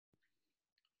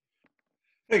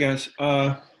Hey guys,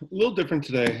 a little different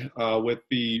today with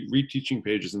the reteaching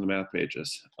pages and the math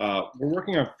pages. We're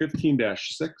working on 15-6,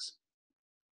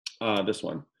 this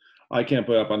one. I can't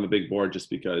put it up on the big board just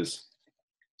because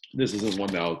this isn't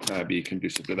one that'll kind of be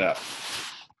conducive to that.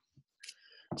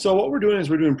 So what we're doing is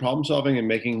we're doing problem solving and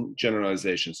making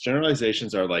generalizations.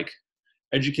 Generalizations are like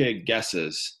educated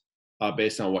guesses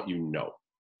based on what you know.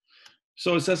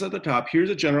 So it says at the top, here's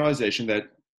a generalization that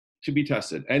to be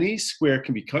tested. Any square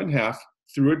can be cut in half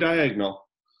through a diagonal.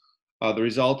 The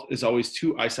result is always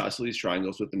two isosceles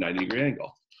triangles with a 90-degree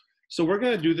angle. So we're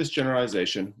going to do this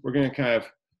generalization. We're going to kind of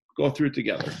go through it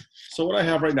together. So what I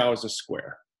have right now is a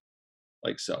square,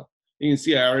 like so. You can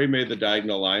see I already made the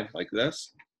diagonal line like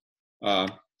this. So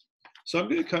I'm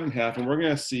going to cut in half, and we're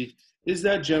going to see, is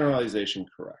that generalization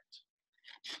correct?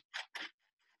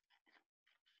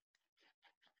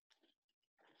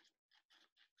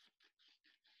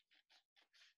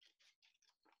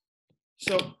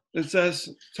 So it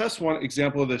says, test one,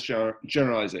 example of this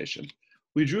generalization.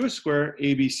 We drew a square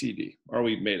ABCD, or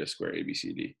we made a square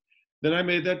ABCD. Then I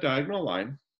made that diagonal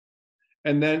line,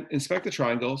 and then inspect the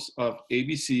triangles of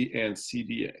ABC and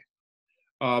CDA.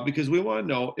 Because we want to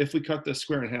know if we cut the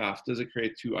square in half, does it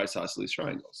create two isosceles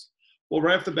triangles? Well,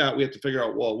 right off the bat, we have to figure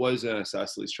out, well, what is an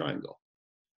isosceles triangle?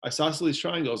 Isosceles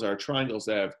triangles are triangles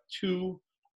that have two,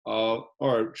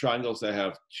 or triangles that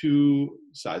have two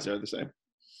sides that are the same.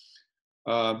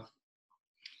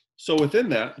 So within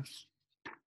that,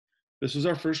 this is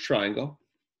our first triangle.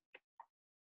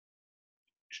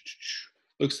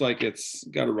 Looks like it's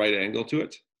got a right angle to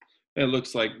it. And it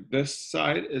looks like this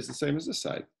side is the same as this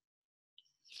side.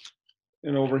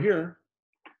 And over here,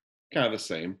 kind of the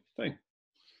same thing.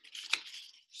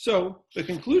 So the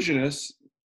conclusion is,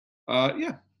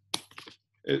 yeah,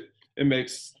 it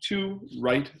makes two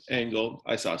right-angled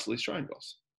isosceles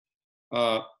triangles.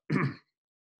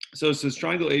 So it says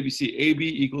triangle ABC, AB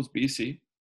equals BC.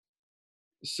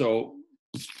 So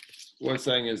what it's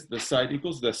saying is this side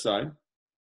equals this side.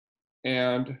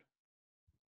 And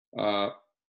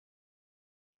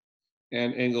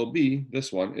angle B,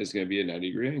 this one, is going to be a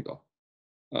 90-degree angle.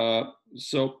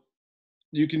 So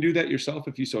you can do that yourself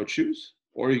if you so choose,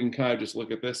 or you can kind of just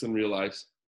look at this and realize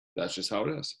that's just how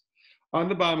it is. On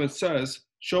the bottom, it says,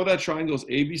 show that triangles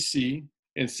ABC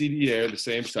and CDA are the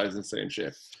same size and same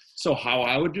shape. So how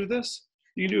I would do this,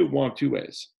 you can do it one of two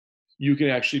ways. You can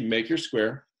actually make your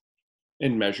square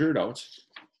and measure it out,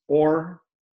 or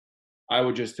I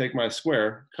would just take my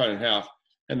square, cut in half,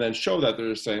 and then show that they're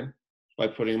the same by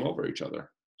putting them over each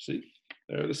other. See,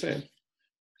 they're the same.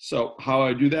 So how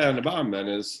I do that on the bottom then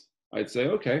is I'd say,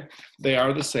 okay, they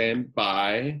are the same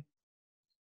by,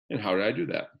 and how did I do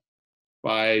that?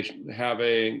 By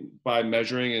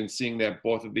measuring and seeing that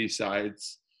both of these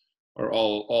sides, or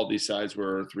all these sides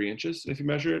were 3 inches if you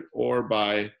measure it, or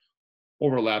by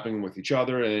overlapping with each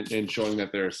other and showing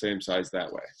that they're the same size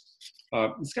that way.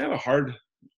 It's kind of a hard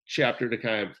chapter to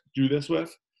kind of do this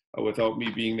with, without me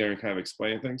being there and kind of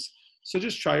explaining things. So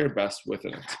just try your best with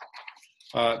it.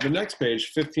 The next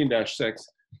page, 15-6,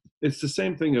 it's the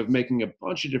same thing of making a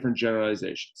bunch of different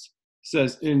generalizations. It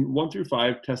says in 1 through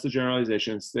 5, test the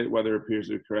generalization and state whether it appears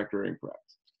to be correct or incorrect.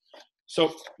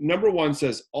 So number 1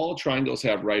 says all triangles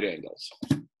have right angles.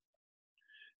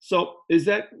 So is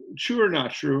that true or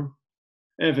not true?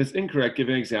 And if it's incorrect, give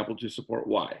an example to support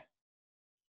why.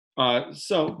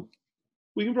 So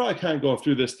we can probably kind of go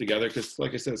through this together because,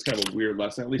 like I said, it's kind of a weird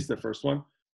lesson, at least the first one.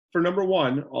 For number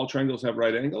 1, all triangles have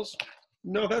right angles.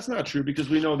 No, that's not true because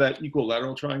we know that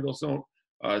equilateral triangles don't,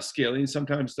 scalene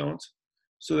sometimes don't.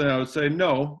 So then I would say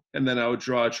no, and then I would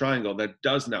draw a triangle that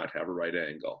does not have a right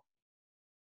angle.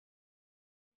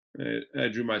 And I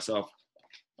drew myself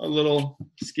a little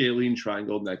scalene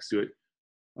triangle next to it.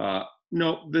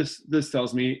 No, this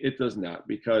tells me it does not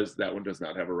because that one does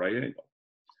not have a right angle.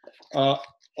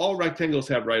 All rectangles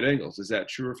have right angles. Is that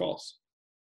true or false?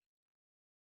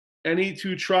 Any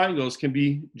two triangles can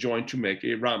be joined to make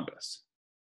a rhombus.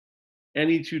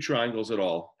 Any two triangles at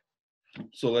all.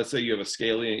 So let's say you have a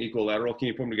scalene and equilateral. Can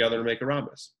you put them together to make a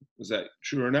rhombus? Is that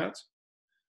true or not?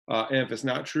 And if it's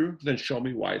not true, then show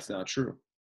me why it's not true.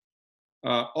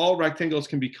 All rectangles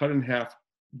can be cut in half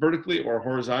vertically or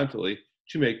horizontally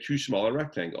to make two smaller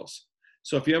rectangles.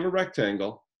 So if you have a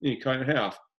rectangle and you cut it in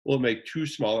half, we'll make two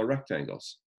smaller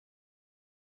rectangles.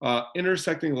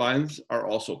 Intersecting lines are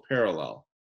also parallel.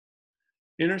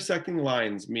 Intersecting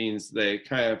lines means they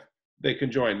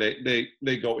conjoin,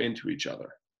 they go into each other.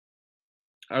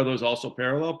 Are those also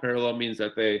parallel? Parallel means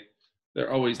that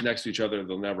they're always next to each other.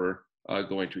 They'll never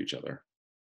go into each other.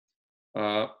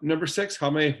 Number 6, how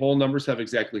many whole numbers have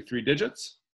exactly 3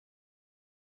 digits?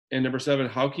 And number 7,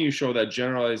 how can you show that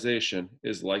generalization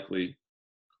is likely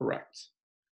correct?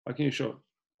 How can you show?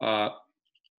 Uh,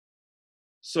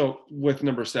 so with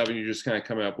number 7, you're just kind of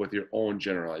coming up with your own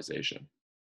generalization.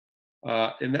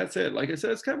 And that's it. Like I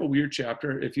said, it's kind of a weird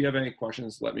chapter. If you have any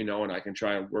questions, let me know and I can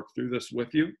try and work through this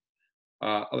with you.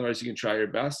 Otherwise, you can try your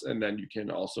best and then you can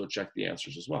also check the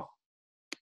answers as well.